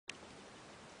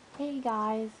Hey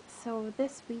guys, so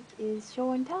this week is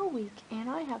show and tell week, and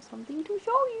I have something to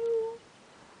show you.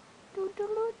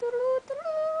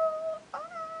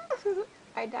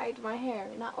 I dyed my hair,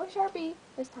 not with Sharpie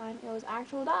this time, it was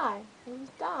actual dye. It was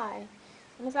dye.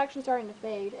 And it's actually starting to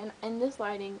fade, and in this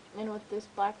lighting, and with this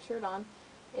black shirt on,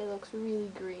 it looks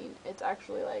really green. It's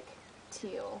actually like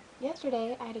teal.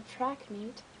 Yesterday I had a track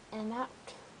meet, and that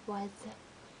was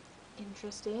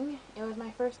interesting. It was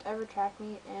my first ever track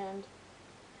meet, and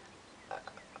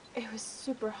it was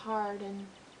super hard and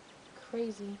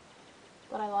crazy,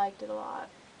 but I liked it a lot.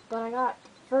 But I got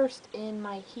first in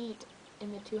my heat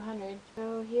in the 200,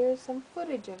 so here's some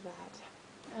footage of that.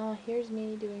 Here's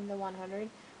me doing the 100.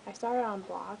 I started on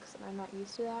blocks, and I'm not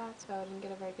used to that, so I didn't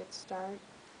get a very good start,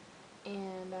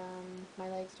 and my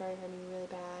legs started hurting really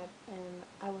bad, and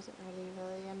I wasn't ready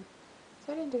really, and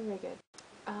so I didn't do very good.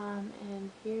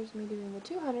 And here's me doing the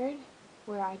 200,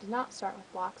 where I did not start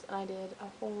with blocks, and I did a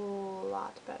whole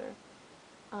lot better.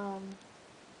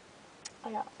 I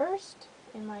got first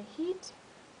in my heat,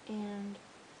 and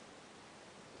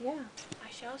yeah. I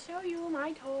shall show you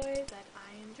my toys that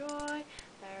I enjoy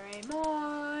very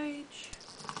much.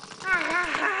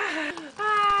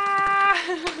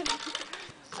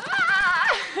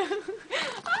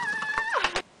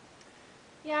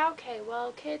 Yeah, okay,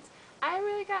 well kids, I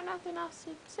really got nothing else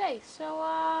to say, so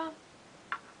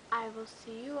I will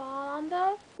see you all on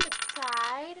the flip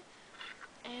side,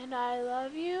 and I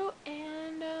love you, and